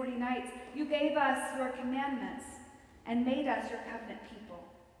 days and 40 nights, you gave us your commandments and made us your covenant people.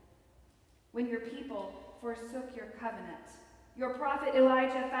 When your people forsook your covenant, your prophet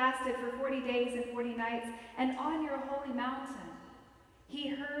Elijah fasted for 40 days and 40 nights, and on your holy mountain, he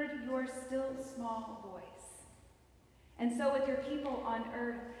heard your still small voice. And so with your people on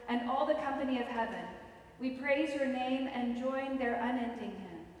earth and all the company of heaven, we praise your name and join their unending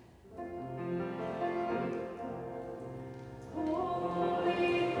hymn.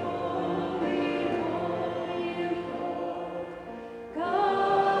 Holy, holy, holy Lord,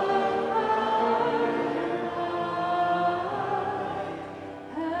 God high,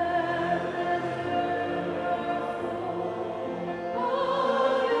 heaven and earth are full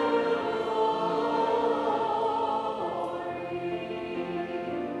of your glory.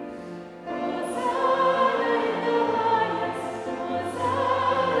 Hosanna in the highest,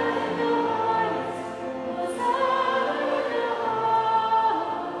 Hosanna in the highest, Hosanna in the highest.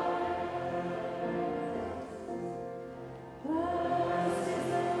 Blessed is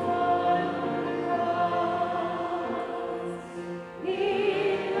the one who comes in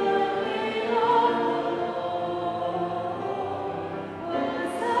the name of the Lord.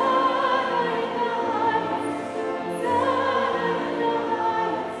 Hosanna in the highest, Hosanna in the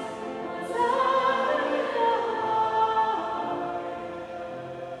highest, Hosanna in the highest.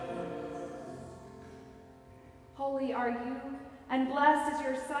 Holy are you, and blessed is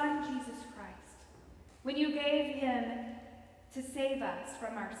your Son, Jesus Christ. When you gave him to save us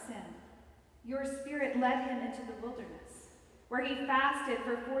from our sin, your Spirit led him into the wilderness, where he fasted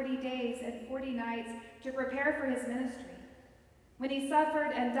for 40 days and 40 nights to prepare for his ministry. When he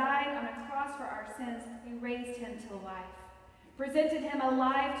suffered and died on a cross for our sins, you raised him to life, presented him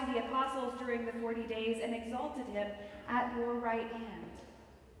alive to the apostles during the 40 days, and exalted him at your right hand.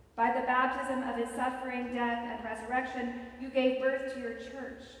 By the baptism of his suffering, death, and resurrection, you gave birth to your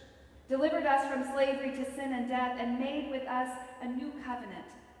church, delivered us from slavery to sin and death, and made with us a new covenant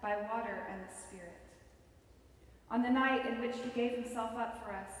by water and the Spirit. On the night in which he gave himself up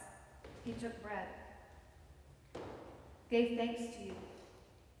for us, he took bread, gave thanks to you,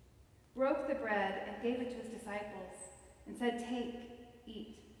 broke the bread and gave it to his disciples, and said, "Take,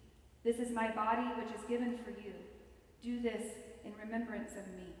 eat. This is my body, which is given for you. Do this in remembrance of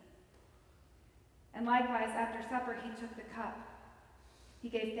me." And likewise, after supper, he took the cup. He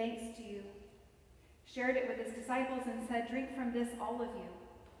gave thanks to you, shared it with his disciples, and said, "Drink from this, all of you,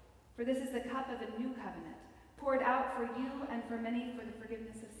 for this is the cup of a new covenant, poured out for you and for many for the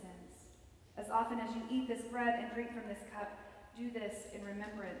forgiveness of sins. As often as you eat this bread and drink from this cup, do this in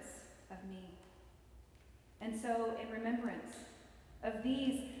remembrance of me." And so, in remembrance of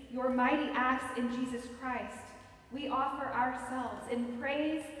these, your mighty acts in Jesus Christ, we offer ourselves in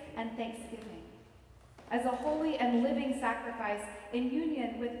praise and thanksgiving as a holy and living sacrifice in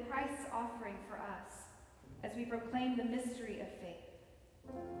union with Christ's offering for us as we proclaim the mystery of faith.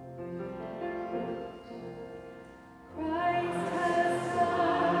 Christ has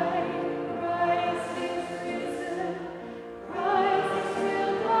died, Christ is risen, Christ is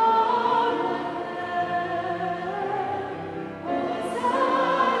risen on high.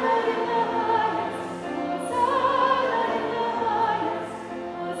 Hosanna in the highest, Hosanna in the highest,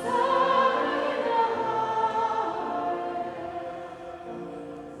 Hosanna in the highest.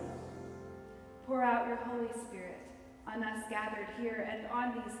 Pour out your Holy Spirit on us gathered here and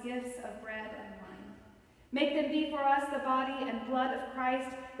on these gifts of bread and wine. Make them be for us the body and blood of Christ,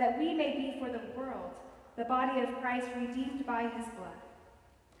 that we may be for the world the body of Christ redeemed by his blood.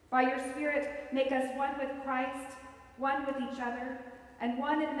 By your Spirit, make us one with Christ, one with each other, and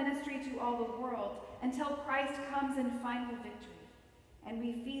one in ministry to all the world, until Christ comes in final victory, and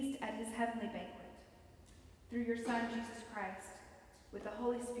we feast at his heavenly banquet. Through your Son, Jesus Christ, with the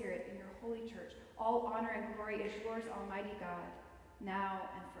Holy Spirit in your holy church, all honor and glory is yours, Almighty God, now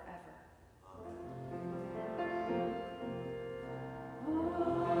and forever. Amen.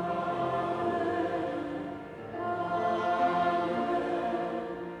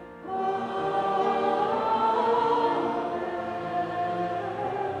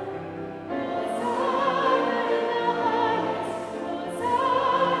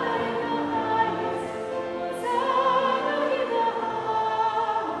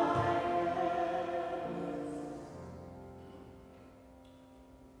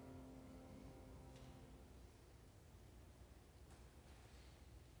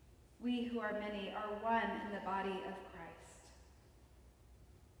 We who are many are one in the body of Christ.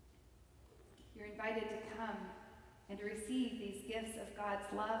 You're invited to come and to receive these gifts of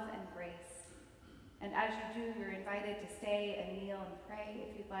God's love and grace. And as you do, you're invited to stay and kneel and pray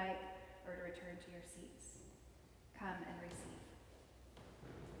if you'd like, or to return to your seats. Come and receive.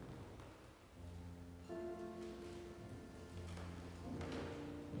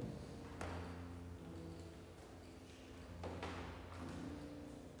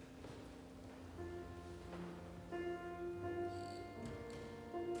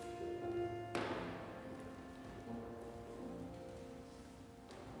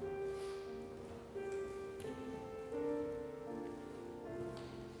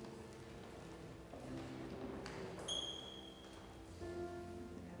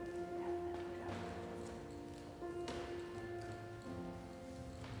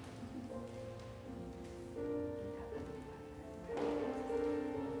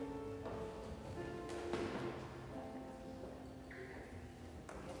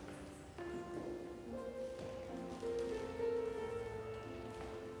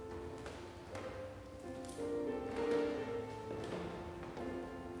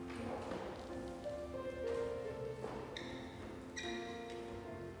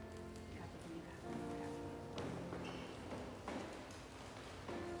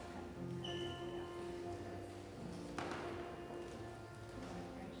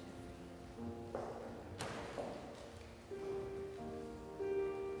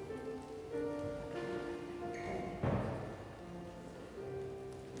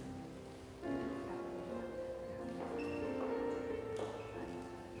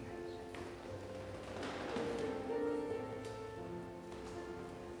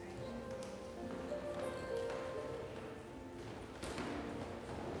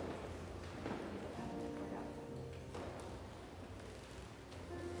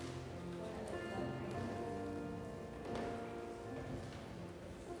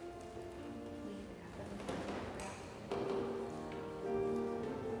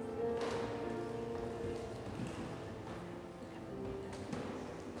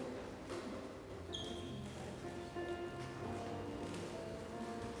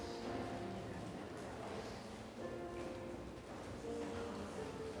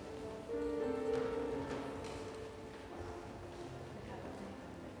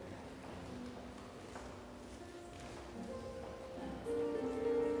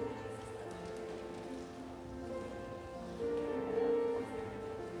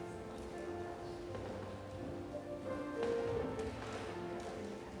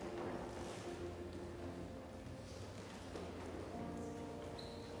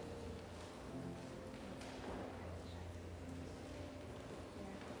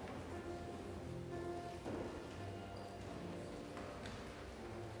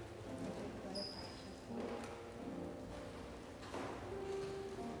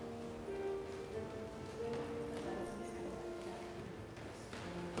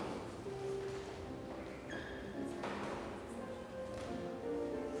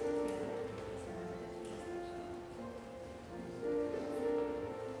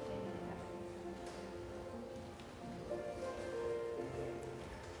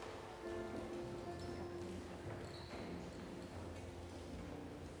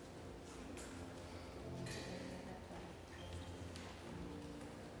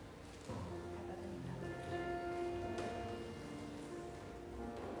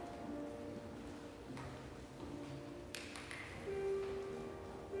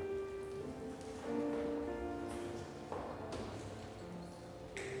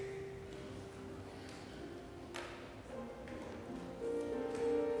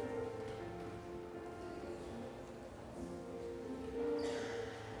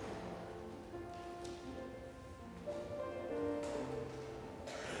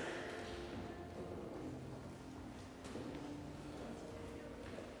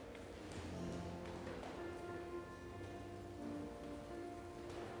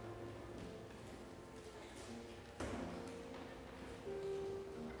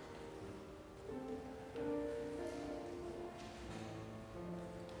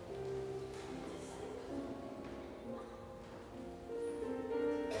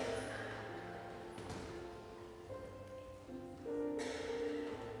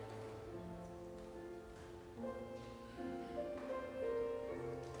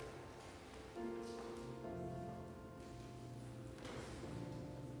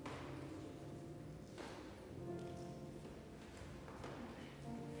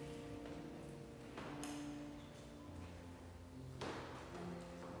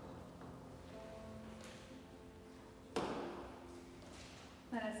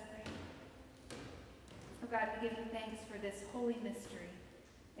 Let us pray. Oh God, we give you thanks for this holy mystery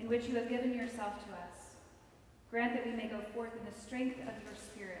in which you have given yourself to us. Grant that we may go forth in the strength of your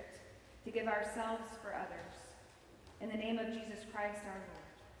Spirit to give ourselves for others. In the name of Jesus Christ our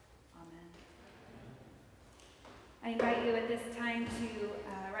Lord. Amen. I invite you at this time to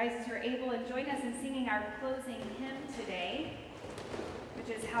rise as you're able and join us in singing our closing hymn today,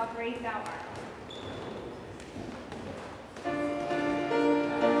 which is How Great Thou Art. Thank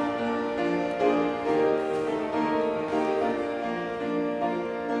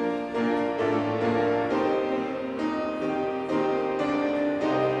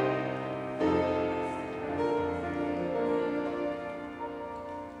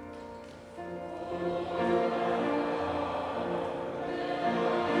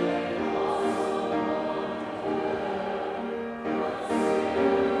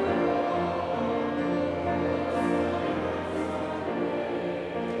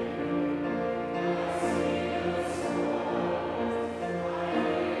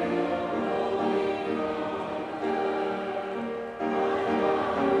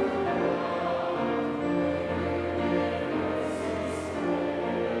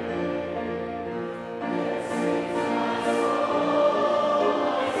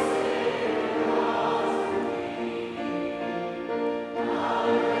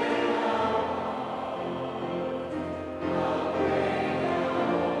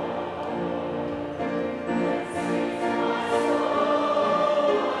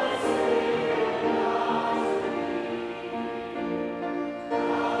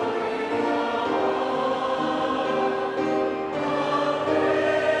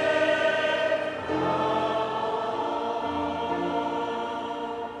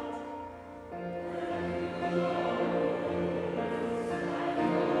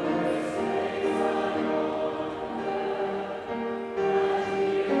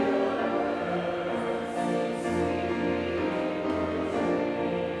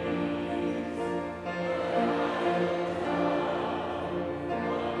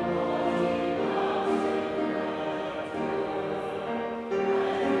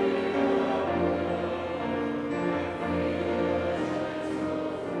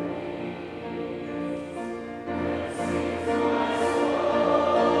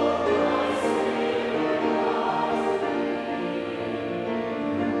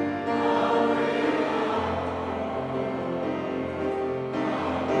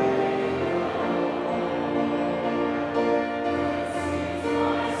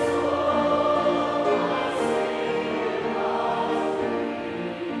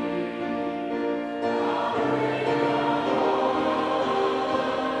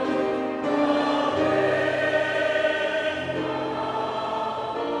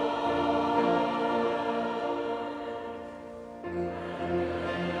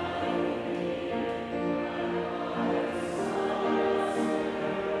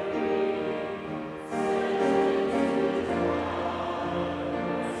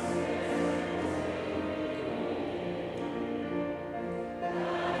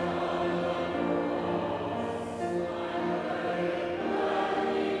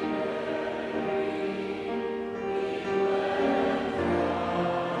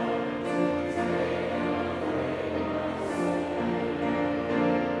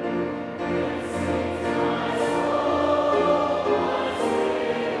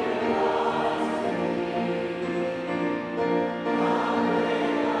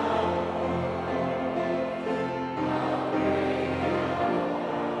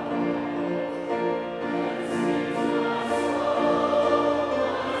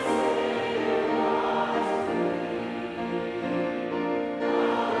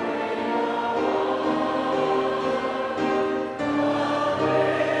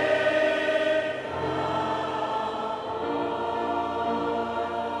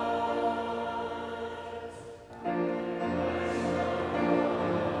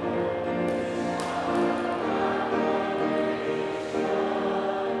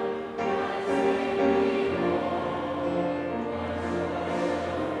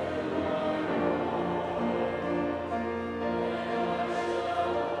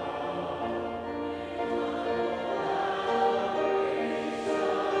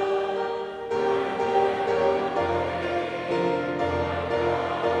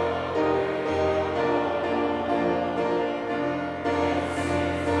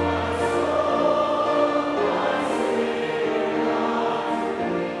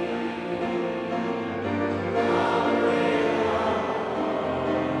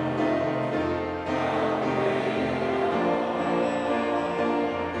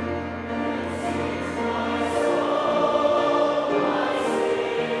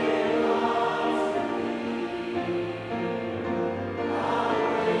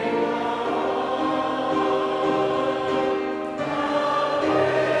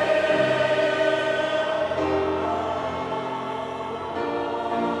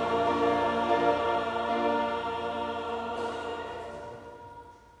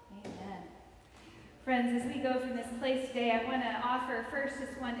place today, I want to offer first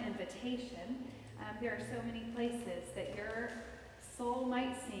just one invitation. There are so many places that your soul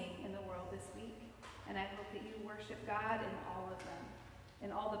might sing in the world this week, and I hope that you worship God in all of them,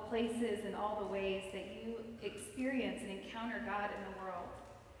 in all the places and all the ways that you experience and encounter God in the world.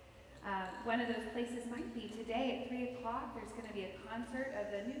 One of those places might be today at 3 o'clock. There's going to be a concert of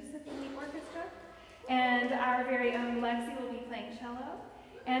the New Symphony Orchestra, and our very own Lexi will be playing cello.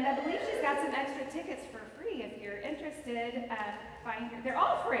 And I believe she's got some extra tickets for free if you're interested. They're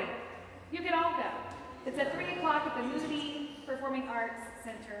all free. You can all go. It's at 3 o'clock at the Moody Performing Arts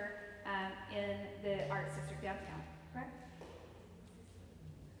Center in the Arts District downtown, correct?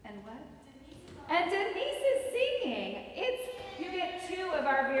 And what? And Denise is singing. You get two of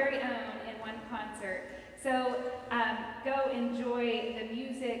our very own in one concert. So go enjoy the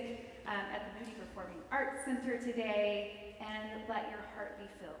music at the Moody Performing Arts Center today and let your heart be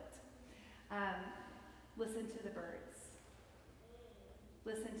filled. Listen to the birds.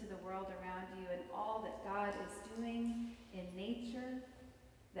 Listen to the world around you and all that God is doing in nature,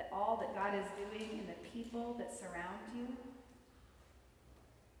 all that God is doing in the people that surround you.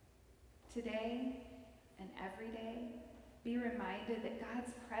 Today and every day, be reminded that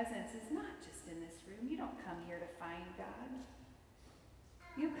God's presence is not just in this room. You don't come here to find God.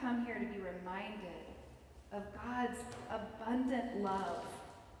 You come here to be reminded of God's abundant love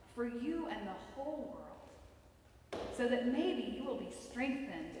for you and the whole world, so that maybe you will be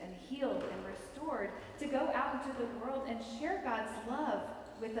strengthened and healed and restored to go out into the world and share God's love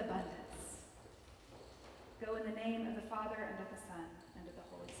with abundance. Go in the name of the Father and of the Son